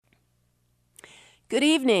Good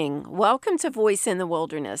evening. Welcome to Voice in the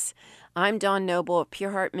Wilderness. I'm Dawn Noble of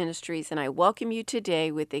Pure Heart Ministries, and I welcome you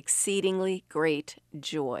today with exceedingly great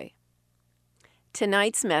joy.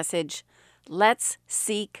 Tonight's message, Let's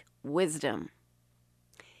Seek Wisdom.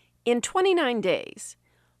 In 29 days,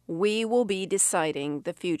 we will be deciding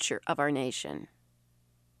the future of our nation.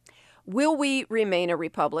 Will we remain a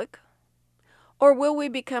republic, or will we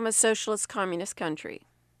become a socialist communist country?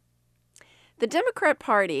 The Democrat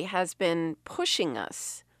Party has been pushing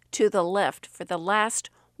us to the left for the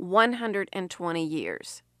last 120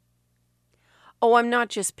 years. Oh, I'm not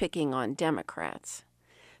just picking on Democrats.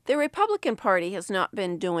 The Republican Party has not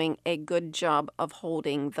been doing a good job of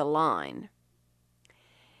holding the line.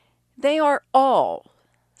 They are all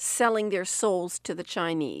selling their souls to the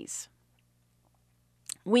Chinese.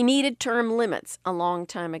 We needed term limits a long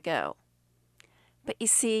time ago. But you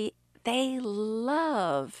see, they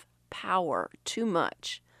love power too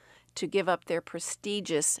much to give up their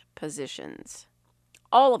prestigious positions.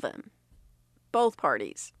 All of them. Both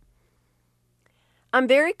parties. I'm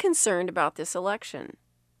very concerned about this election.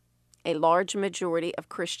 A large majority of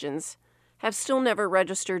Christians have still never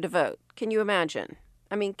registered to vote. Can you imagine?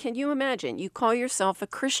 Can you imagine? You call yourself a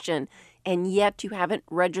Christian and yet you haven't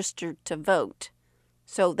registered to vote.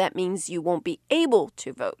 So that means you won't be able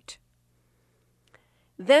to vote.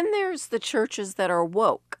 Then there's the churches that are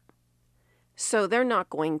woke. So they're not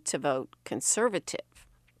going to vote conservative.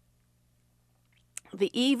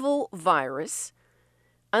 The evil virus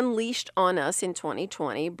unleashed on us in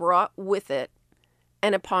 2020 brought with it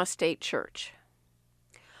an apostate church.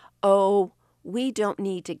 Oh, we don't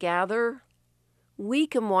need to gather. We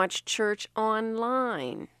can watch church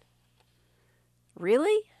online.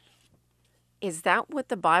 Really? Is that what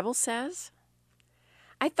the Bible says?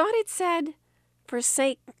 I thought it said,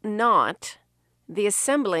 forsake not the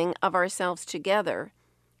assembling of ourselves together,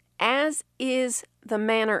 as is the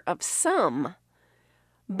manner of some,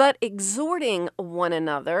 but exhorting one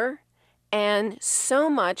another, and so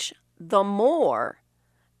much the more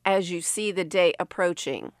as you see the day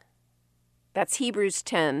approaching. That's Hebrews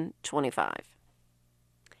 10:25.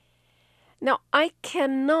 Now, I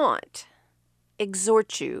cannot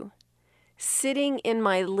exhort you sitting in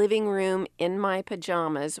my living room in my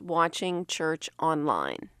pajamas watching church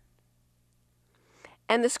online.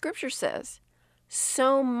 And the scripture says,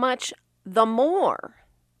 so much the more.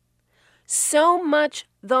 So much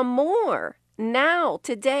the more now,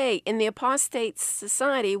 today, in the apostate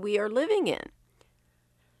society we are living in.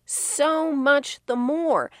 So much the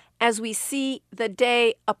more as we see the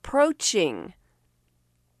day approaching.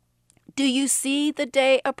 Do you see the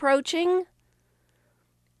day approaching?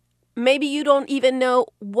 Maybe you don't even know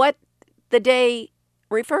what the day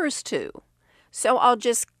refers to. So I'll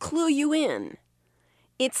just clue you in.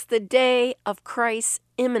 It's the day of Christ's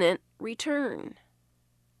imminent return.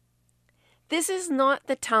 This is not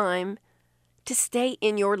the time to stay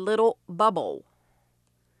in your little bubble.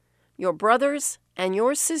 Your brothers and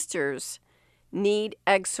your sisters need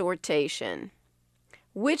exhortation,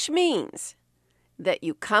 which means that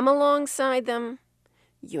you come alongside them,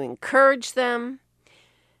 you encourage them.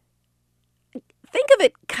 Think of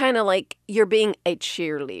it kind of like you're being a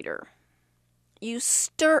cheerleader. You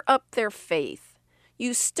stir up their faith.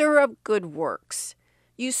 You stir up good works.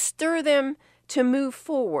 You stir them to move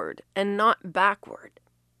forward and not backward.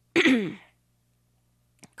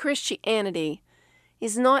 Christianity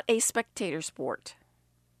is not a spectator sport.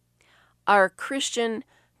 Our Christian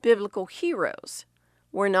biblical heroes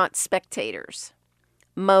were not spectators.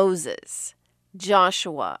 Moses,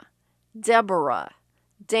 Joshua, Deborah,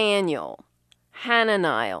 Daniel,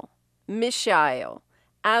 Hananiah, Mishael,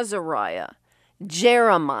 Azariah,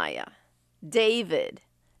 Jeremiah, David,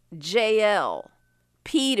 Jael,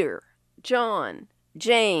 Peter, John,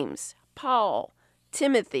 James, Paul,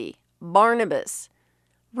 Timothy, Barnabas,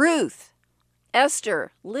 Ruth,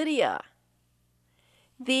 Esther, Lydia.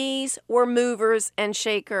 These were movers and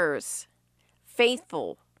shakers,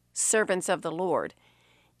 faithful servants of the Lord.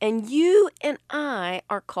 And you and I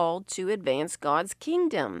are called to advance God's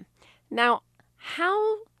kingdom. Now,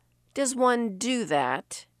 how does one do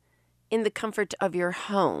that in the comfort of your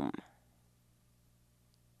home?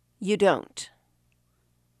 You don't.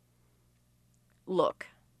 Look,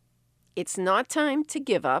 it's not time to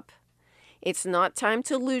give up. It's not time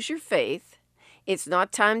to lose your faith. It's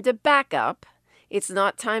not time to back up. It's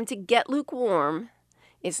not time to get lukewarm.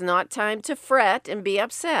 It's not time to fret and be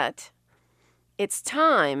upset. It's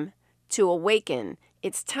time to awaken.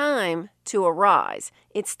 It's time to arise.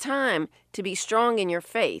 It's time to be strong in your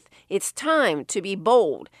faith. It's time to be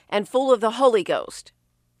bold and full of the Holy Ghost.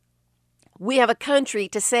 We have a country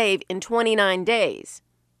to save in 29 days.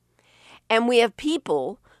 And we have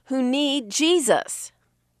people who need Jesus.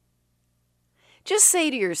 Just say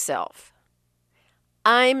to yourself,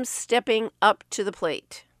 I'm stepping up to the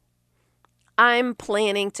plate. I'm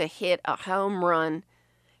planning to hit a home run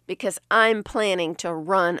because I'm planning to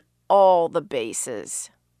run all the bases.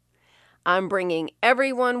 I'm bringing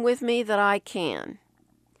everyone with me that I can.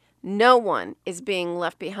 No one is being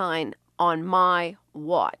left behind on my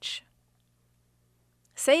watch.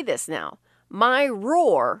 Say this now. My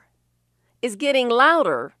roar is getting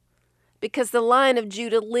louder because the Lion of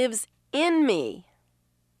Judah lives in me.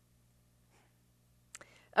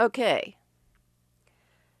 Okay.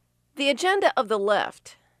 The agenda of the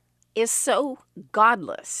left is so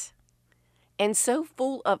godless and so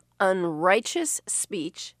full of unrighteous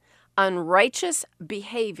speech, unrighteous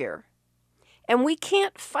behavior, and we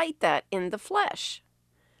can't fight that in the flesh.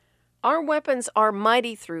 Our weapons are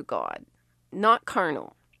mighty through God, not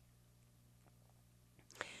carnal.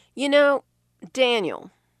 You know,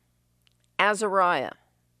 Daniel, Azariah,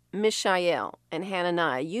 Mishael, and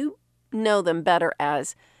Hananiah, you know them better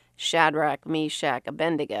as Shadrach, Meshach,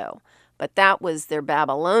 Abednego, but that was their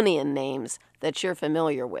Babylonian names that you're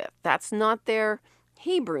familiar with. That's not their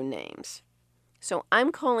Hebrew names. So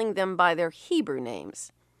I'm calling them by their Hebrew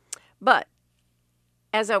names. But,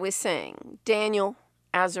 as I was saying, Daniel,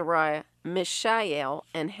 Azariah, Mishael,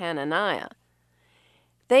 and Hananiah,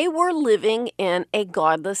 they were living in a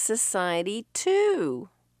godless society too.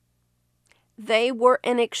 They were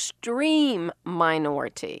an extreme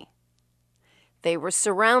minority. They were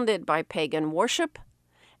surrounded by pagan worship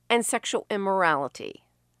and sexual immorality.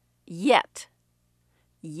 Yet,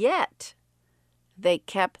 they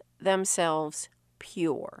kept themselves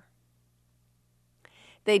pure.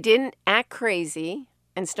 They didn't act crazy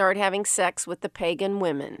and start having sex with the pagan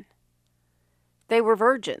women. They were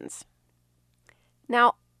virgins.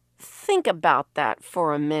 Now, think about that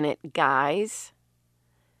for a minute, guys.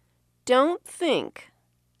 Don't think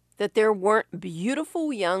that there weren't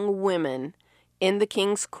beautiful young women in the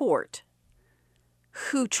king's court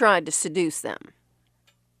who tried to seduce them.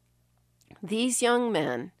 These young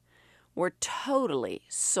men were totally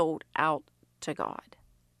sold out to God.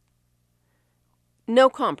 No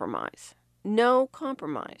compromise. No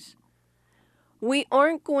compromise. We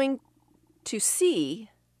aren't going to see,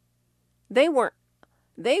 they weren't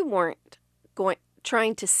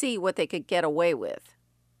trying to see what they could get away with.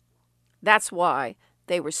 That's why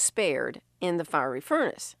they were spared in the fiery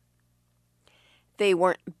furnace. They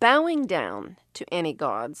weren't bowing down to any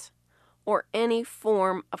gods or any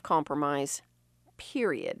form of compromise,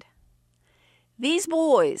 period. These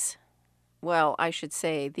boys, well, I should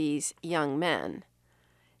say these young men,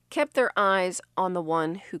 kept their eyes on the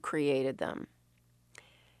one who created them.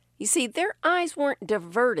 You see, their eyes weren't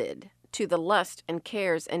diverted to the lust and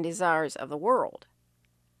cares and desires of the world.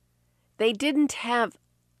 They didn't have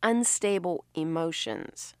unstable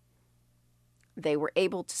emotions. They were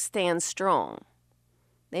able to stand strong.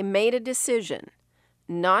 They made a decision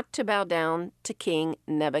not to bow down to King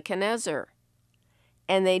Nebuchadnezzar.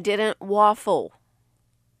 And they didn't waffle.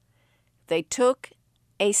 They took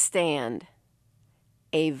a stand,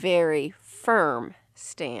 a very firm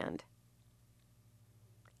stand.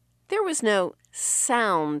 There was no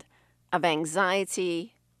sound of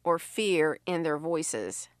anxiety or fear in their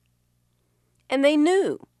voices. And they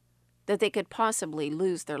knew that they could possibly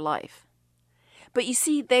lose their life. But you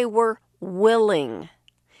see, they were willing.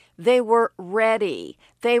 They were ready.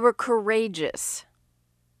 They were courageous.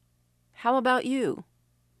 How about you?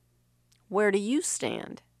 Where do you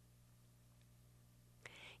stand?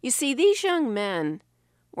 You see, these young men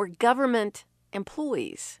were government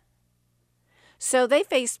employees. So they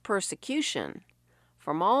faced persecution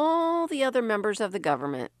from all the other members of the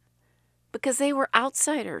government because they were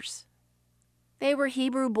outsiders. They were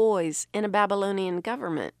Hebrew boys in a Babylonian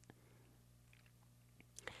government.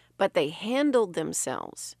 But they handled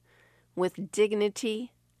themselves with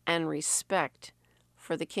dignity and respect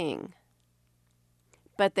for the king.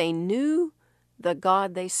 But they knew the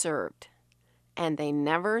God they served, and they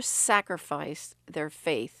never sacrificed their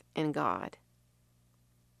faith in God.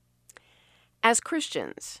 As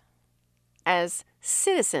Christians, as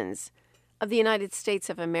citizens of the United States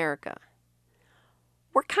of America,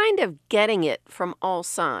 we're kind of getting it from all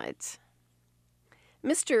sides.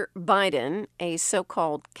 Mr. Biden, a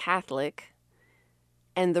so-called Catholic,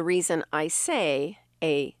 and the reason I say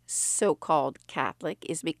a so-called Catholic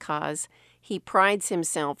is because he prides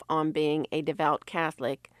himself on being a devout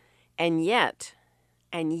Catholic, and yet,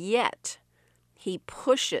 he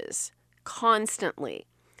pushes constantly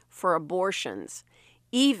for abortions,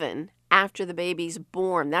 even after the baby's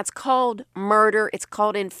born. That's called murder. It's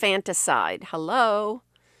called infanticide. Hello?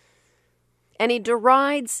 and he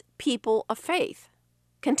derides people of faith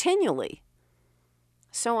continually.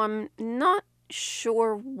 So I'm not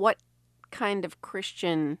sure what kind of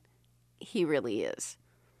Christian he really is.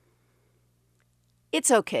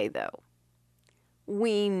 It's okay, though.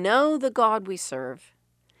 We know the God we serve,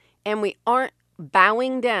 and we aren't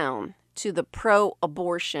bowing down to the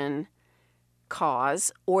pro-abortion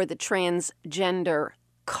cause or the transgender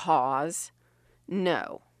cause.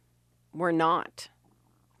 No, we're not.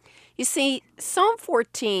 You see, Psalm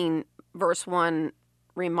 14, verse 1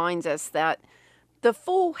 reminds us that the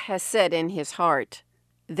fool has said in his heart,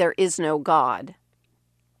 "There is no God."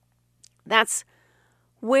 That's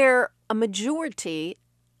where a majority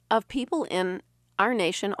of people in our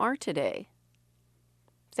nation are today.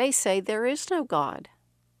 They say there is no God.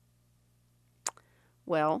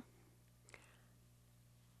 Well,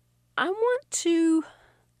 I want to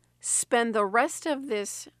spend the rest of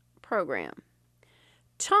this program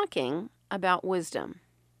talking about wisdom.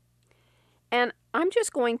 And I'm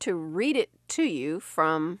just going to read it to you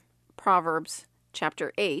from Proverbs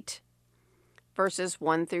chapter 8, verses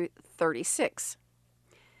 1 through 36.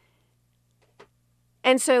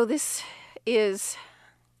 And so this is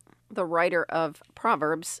the writer of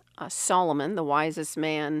Proverbs, Solomon, the wisest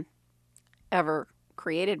man ever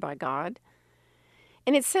created by God.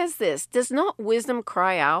 And it says this, "Does not wisdom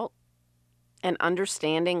cry out and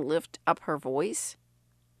understanding lift up her voice?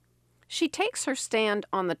 She takes her stand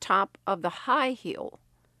on the top of the high hill,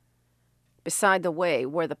 beside the way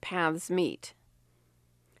where the paths meet.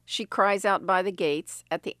 She cries out by the gates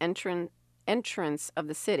at the entrance of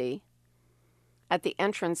the city, at the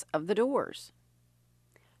entrance of the doors.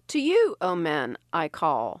 To you, O men, I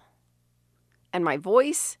call, and my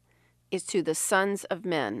voice is to the sons of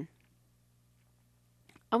men."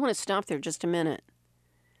 I want to stop there just a minute.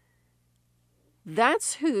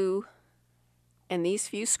 That's who, in these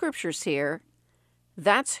few scriptures here,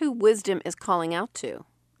 that's who wisdom is calling out to.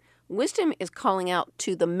 Wisdom is calling out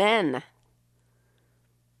to the men,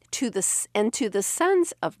 to the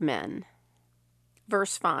sons of men.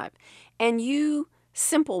 Verse 5, "And you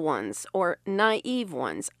simple ones or naive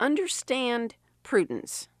ones, understand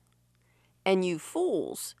prudence, and you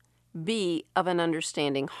fools, be of an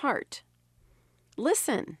understanding heart.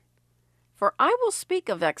 Listen, for I will speak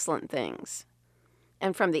of excellent things,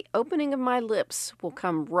 and from the opening of my lips will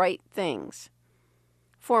come right things.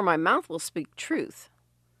 For my mouth will speak truth.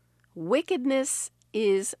 Wickedness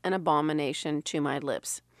is an abomination to my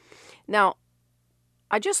lips." Now,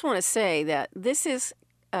 I just want to say that this is,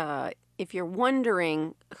 if you're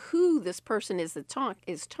wondering who this person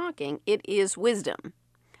is talking, it is wisdom.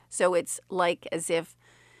 So it's like as if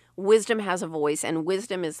wisdom has a voice and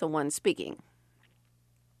wisdom is the one speaking.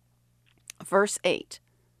 Verse 8,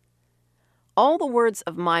 "All the words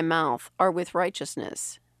of my mouth are with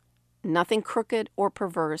righteousness. Nothing crooked or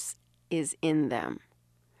perverse is in them.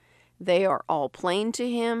 They are all plain to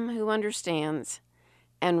him who understands,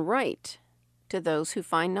 and right to those who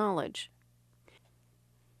find knowledge.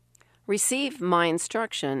 Receive my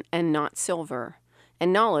instruction and not silver,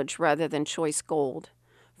 and knowledge rather than choice gold.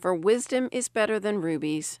 For wisdom is better than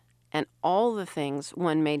rubies, and all the things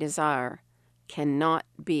one may desire cannot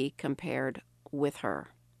be compared with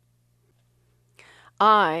her.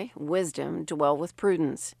 I, wisdom, dwell with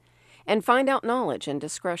prudence, and find out knowledge and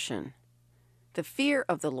discretion. The fear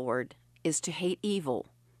of the Lord is to hate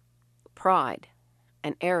evil, pride,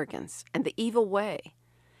 and arrogance, and the evil way,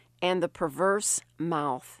 and the perverse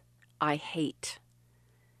mouth I hate.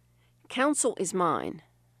 Counsel is mine,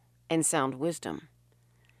 and sound wisdom.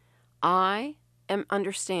 I am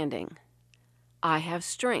understanding. I have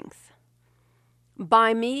strength.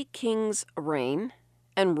 By me kings reign,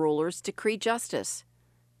 and rulers decree justice.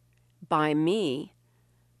 By me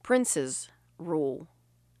princes rule,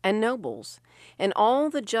 and nobles, and all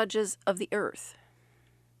the judges of the earth.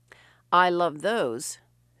 I love those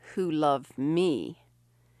who love me,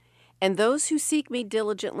 and those who seek me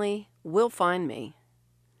diligently will find me.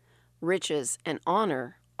 Riches and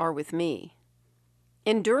honor are with me,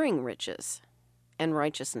 enduring riches and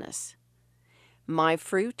righteousness. My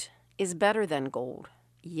fruit is better than gold,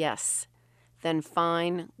 yes, than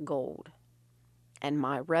fine gold, and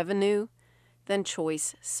my revenue than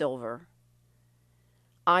choice silver.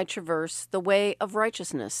 I traverse the way of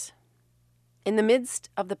righteousness, in the midst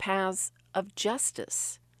of the paths of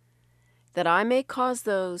justice, that I may cause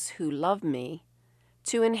those who love me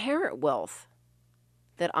to inherit wealth,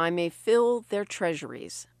 that I may fill their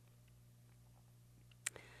treasuries.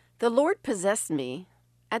 The Lord possessed me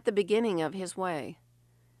at the beginning of his way,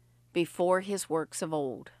 before his works of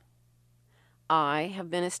old. I have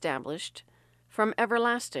been established from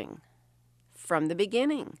everlasting, from the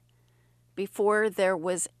beginning, before there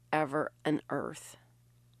was ever an earth.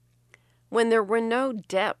 When there were no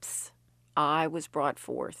depths, I was brought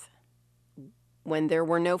forth. When there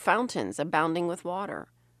were no fountains abounding with water.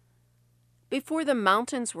 Before the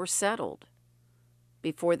mountains were settled,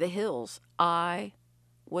 before the hills, I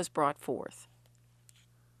was brought forth.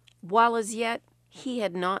 While as yet he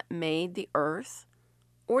had not made the earth,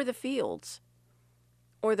 or the fields,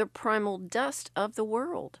 or the primal dust of the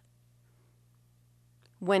world.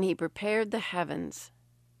 When he prepared the heavens,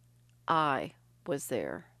 I was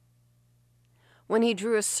there. When he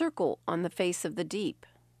drew a circle on the face of the deep.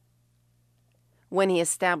 When he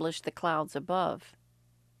established the clouds above.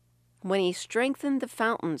 When he strengthened the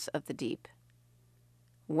fountains of the deep.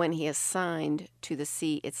 When he assigned to the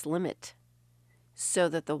sea its limit, so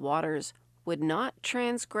that the waters would not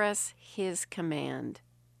transgress his command.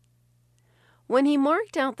 When he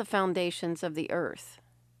marked out the foundations of the earth,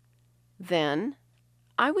 then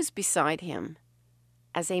I was beside him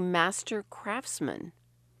as a master craftsman,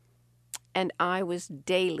 and I was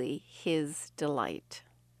daily his delight,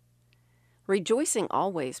 rejoicing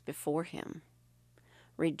always before him,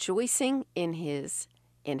 rejoicing in his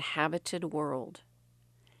inhabited world,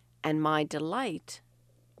 and my delight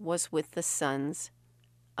was with the sons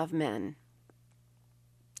of men.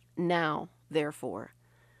 Now, therefore,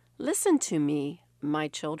 listen to me, my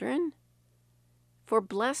children, for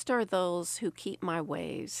blessed are those who keep my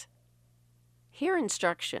ways. Hear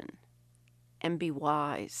instruction, and be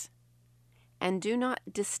wise, and do not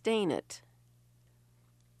disdain it.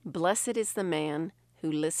 Blessed is the man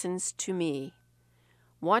who listens to me,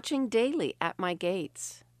 watching daily at my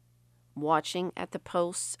gates, watching at the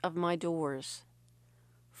posts of my doors.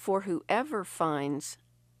 For whoever finds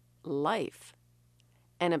life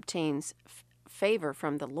and obtains favor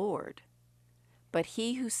from the Lord, but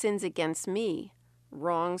he who sins against me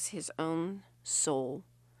wrongs his own soul,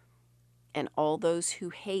 and all those who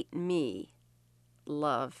hate me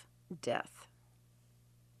love death.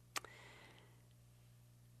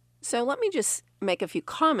 So let me just make a few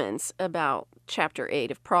comments about chapter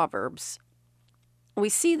 8 of Proverbs. We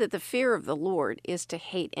see that the fear of the Lord is to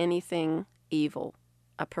hate anything evil,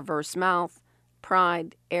 a perverse mouth,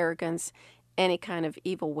 pride, arrogance, any kind of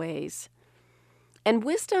evil ways. And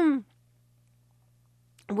wisdom,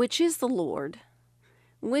 which is the Lord,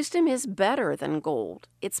 wisdom is better than gold.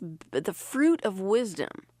 It's the fruit of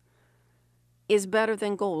wisdom is better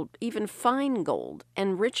than gold, even fine gold,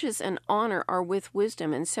 and riches and honor are with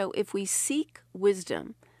wisdom. And so if we seek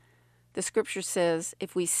wisdom, the scripture says,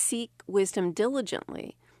 if we seek wisdom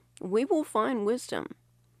diligently, we will find wisdom.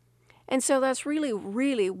 And so that's really,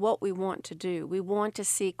 really what we want to do. We want to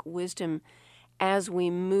seek wisdom as we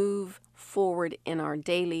move forward in our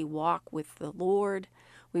daily walk with the Lord.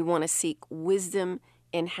 We want to seek wisdom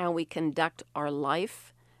in how we conduct our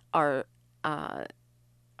life, our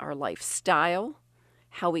lifestyle,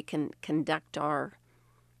 how we can conduct our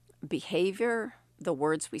behavior, the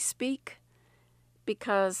words we speak.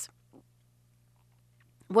 Because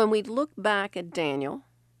when we look back at Daniel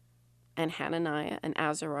and Hananiah and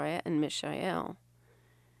Azariah and Mishael,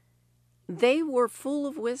 they were full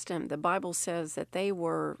of wisdom. The Bible says that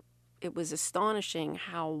it was astonishing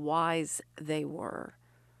how wise they were.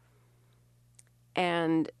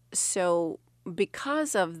 And so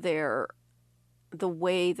because of the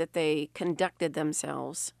way that they conducted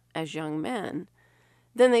themselves as young men,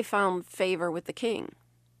 then they found favor with the king.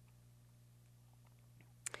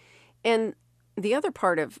 And the other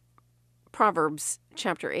part of Proverbs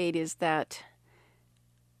chapter 8 is that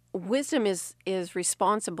wisdom is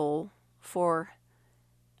responsible for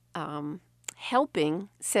helping,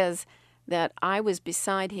 says that I was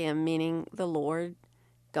beside him, meaning the Lord,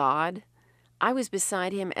 God. I was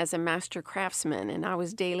beside him as a master craftsman, and I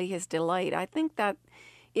was daily his delight. I think that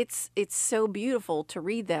it's so beautiful to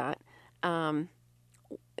read that.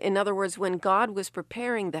 In other words, when God was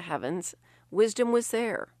preparing the heavens, wisdom was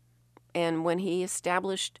there. And when he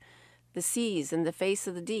established the seas and the face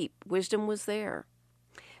of the deep, wisdom was there.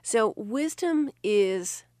 So wisdom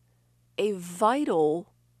is a vital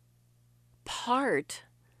part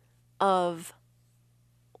of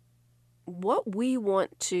what we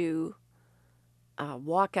want to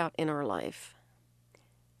walk out in our life.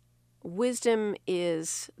 Wisdom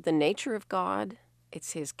is the nature of God.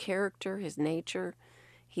 It's his character, his nature.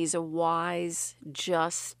 He's a wise,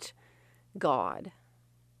 just God.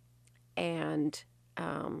 And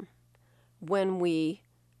when we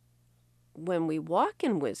walk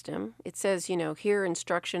in wisdom, it says, hear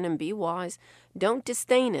instruction and be wise. Don't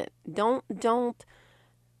disdain it. Don't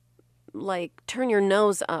turn your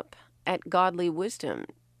nose up at godly wisdom,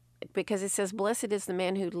 because it says, blessed is the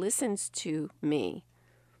man who listens to me.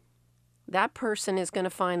 That person is going to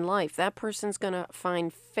find life. That person's going to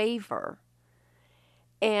find favor.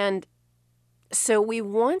 And so we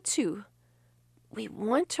want to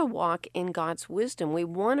walk in God's wisdom. We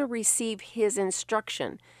want to receive His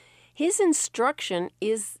instruction. His instruction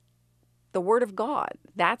is the Word of God.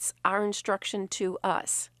 That's our instruction to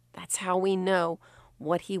us. That's how we know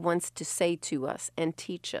what He wants to say to us and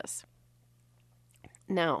teach us.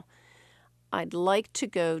 Now, I'd like to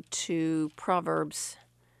go to Proverbs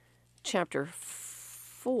chapter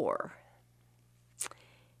 4.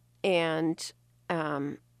 And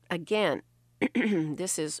again,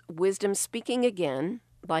 this is wisdom speaking again,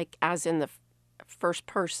 like as in the first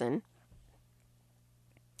person.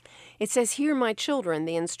 It says, "Hear, my children,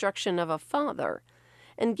 the instruction of a father,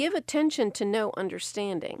 and give attention to know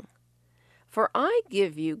understanding. For I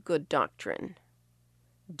give you good doctrine.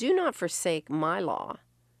 Do not forsake my law.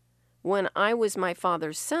 When I was my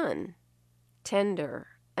father's son, tender,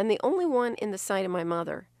 and the only one in the sight of my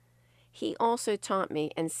mother, he also taught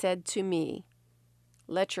me and said to me,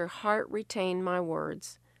 let your heart retain my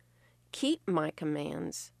words. Keep my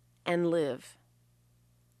commands and live."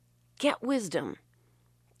 Get wisdom.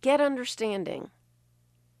 Get understanding.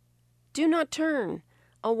 Do not turn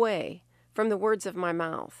away from the words of my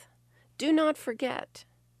mouth. Do not forget.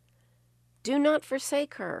 Do not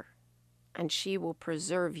forsake her, and she will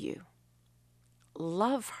preserve you.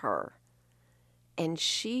 Love her, and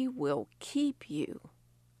she will keep you.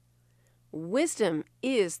 Wisdom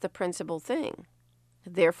is the principal thing.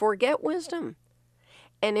 Therefore, get wisdom.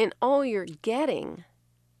 And in all your getting,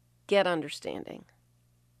 get understanding.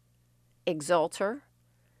 Exalt her,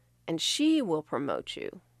 and she will promote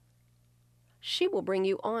you. She will bring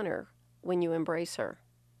you honor when you embrace her.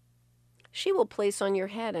 She will place on your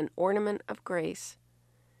head an ornament of grace,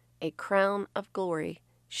 a crown of glory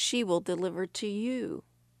she will deliver to you.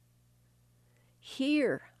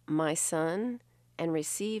 Hear, my son, and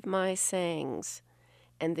receive my sayings,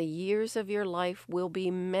 and the years of your life will be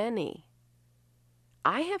many.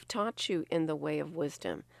 I have taught you in the way of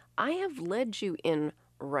wisdom. I have led you in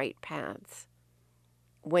right paths.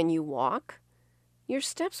 When you walk, your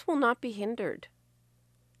steps will not be hindered.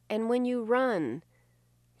 And when you run,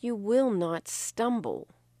 you will not stumble.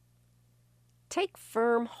 Take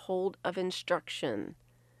firm hold of instruction.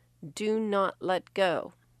 Do not let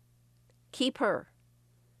go. Keep her,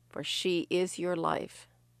 for she is your life.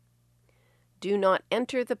 Do not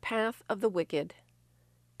enter the path of the wicked,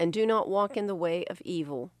 and do not walk in the way of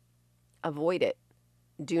evil. Avoid it.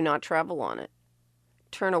 Do not travel on it.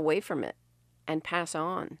 Turn away from it and pass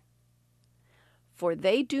on. For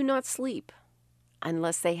they do not sleep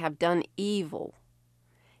unless they have done evil,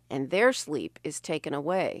 and their sleep is taken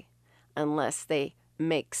away unless they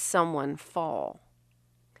make someone fall.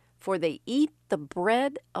 For they eat the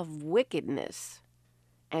bread of wickedness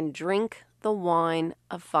and drink the wine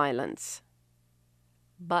of violence.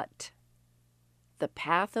 But the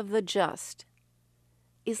path of the just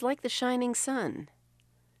is like the shining sun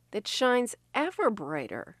that shines ever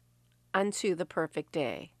brighter unto the perfect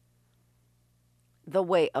day. The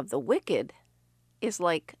way of the wicked is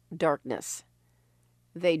like darkness.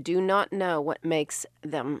 They do not know what makes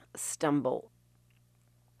them stumble.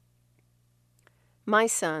 My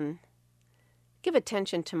son, give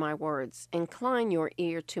attention to my words. Incline your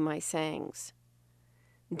ear to my sayings.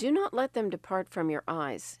 Do not let them depart from your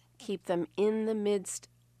eyes. Keep them in the midst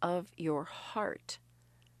of your heart.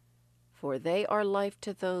 For they are life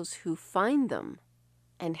to those who find them,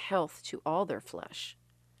 and health to all their flesh.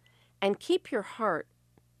 And keep your heart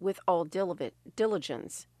with all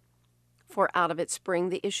diligence, for out of it spring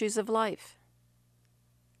the issues of life.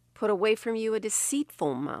 Put away from you a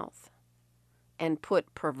deceitful mouth, and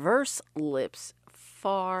put perverse lips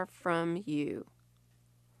far from you.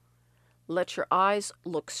 Let your eyes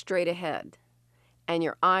look straight ahead, and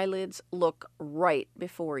your eyelids look right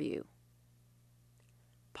before you.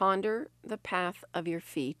 Ponder the path of your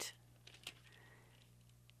feet,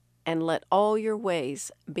 and let all your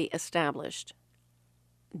ways be established.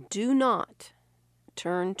 Do not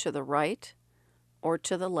turn to the right or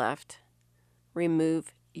to the left.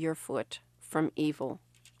 Remove your foot from evil.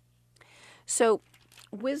 So,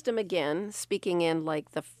 wisdom again, speaking in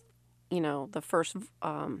like the first,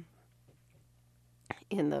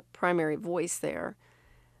 in the primary voice there,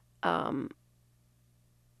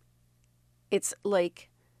 it's like,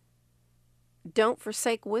 don't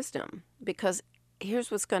forsake wisdom, because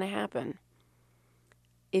here's what's going to happen.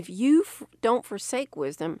 If you don't forsake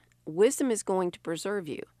wisdom, wisdom is going to preserve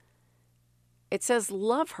you. It says,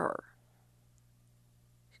 love her.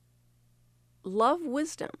 Love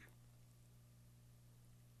wisdom.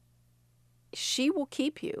 She will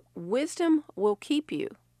keep you. Wisdom will keep you.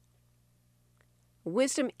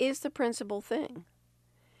 Wisdom is the principal thing.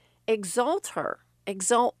 Exalt her.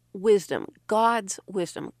 Exalt wisdom, God's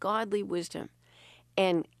wisdom, godly wisdom.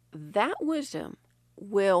 And that wisdom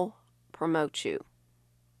will promote you.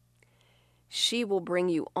 She will bring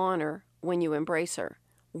you honor when you embrace her.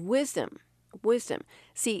 Wisdom.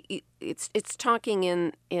 See, it's talking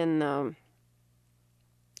in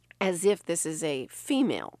as if this is a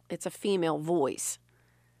female. It's a female voice,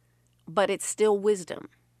 but it's still wisdom.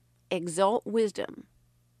 Exalt wisdom,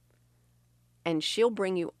 and she'll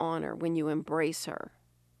bring you honor when you embrace her.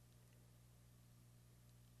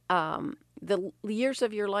 The years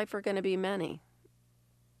of your life are going to be many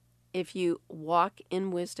if you walk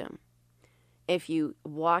in wisdom, if you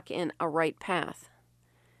walk in a right path.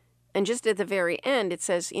 And just at the very end, it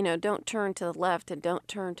says, don't turn to the left and don't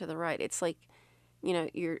turn to the right. It's like,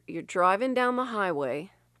 you're driving down the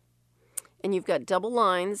highway, and you've got double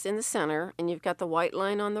lines in the center, and you've got the white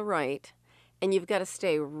line on the right, and you've got to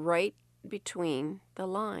stay right between the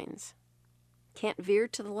lines. Can't veer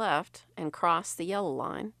to the left and cross the yellow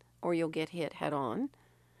line, or you'll get hit head on.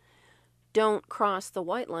 Don't cross the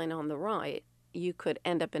white line on the right. You could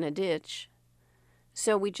end up in a ditch.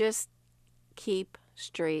 So we just keep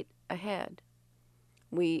straight ahead.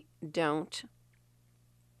 We don't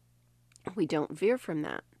veer from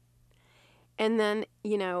that. And then,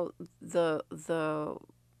 the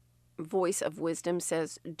voice of wisdom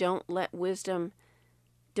says, don't let wisdom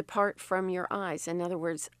depart from your eyes. In other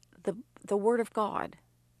words, the Word of God.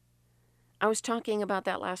 I was talking about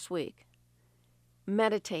that last week.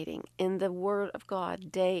 Meditating in the Word of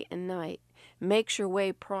God day and night makes your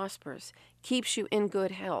way prosperous, keeps you in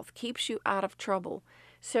good health, keeps you out of trouble.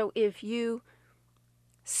 So if you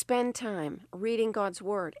spend time reading God's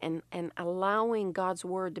Word and allowing God's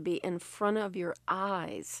Word to be in front of your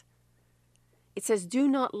eyes, it says, do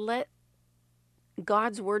not let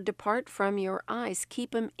God's Word depart from your eyes.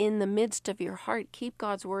 Keep Him in the midst of your heart. Keep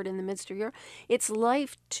God's Word in the midst of your heart. It's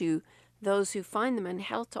life to those who find them, and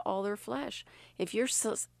health to all their flesh. If you're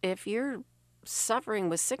suffering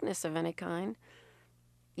with sickness of any kind,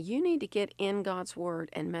 you need to get in God's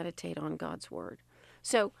Word and meditate on God's Word.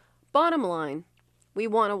 So, bottom line, we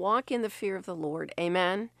want to walk in the fear of the Lord.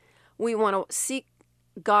 Amen. We want to seek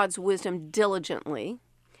God's wisdom diligently.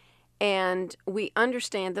 And we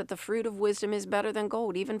understand that the fruit of wisdom is better than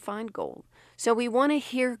gold, even fine gold. So we want to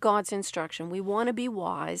hear God's instruction. We want to be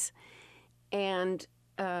wise. And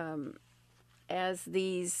as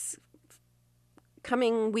these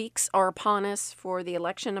coming weeks are upon us for the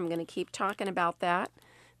election, I'm going to keep talking about that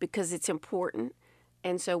because it's important.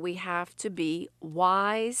 And so we have to be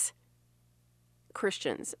wise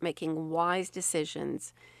Christians, making wise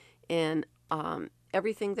decisions in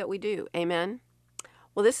everything that we do. Amen.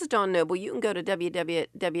 Well, this is Dawn Noble. You can go to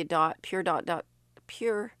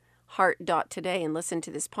www.pureheart.today and listen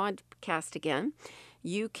to this podcast again.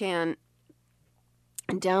 You can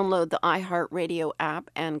download the iHeartRadio app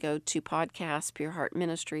and go to Podcast Pure Heart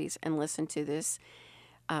Ministries and listen to this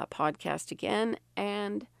podcast again.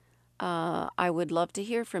 And I would love to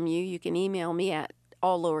hear from you. You can email me at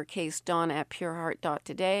all lowercase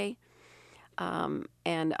dawn@pureheart.today.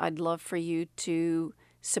 And I'd love for you to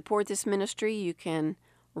support this ministry. You can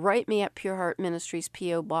write me at Pure Heart Ministries,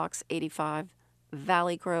 P.O. Box 85,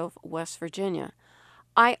 Valley Grove, West Virginia.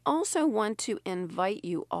 I also want to invite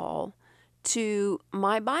you all to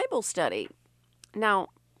my Bible study. Now,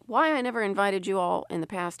 why I never invited you all in the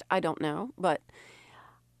past, I don't know, but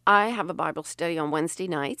I have a Bible study on Wednesday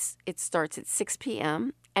nights. It starts at 6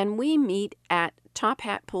 p.m., and we meet at Top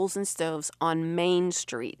Hat Pools and Stoves on Main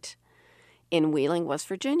Street in Wheeling, West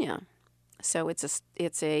Virginia. So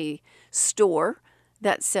it's a store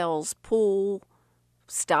that sells pool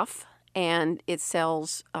stuff, and it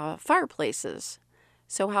sells fireplaces.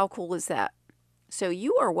 So how cool is that? So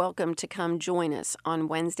you are welcome to come join us on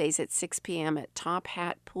Wednesdays at 6 p.m. at Top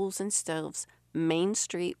Hat Pools and Stoves, Main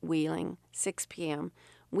Street, Wheeling, 6 p.m.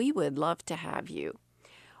 We would love to have you.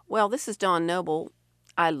 Well, this is Dawn Noble.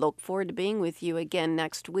 I look forward to being with you again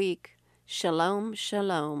next week. Shalom,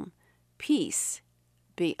 shalom. Peace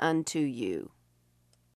be unto you.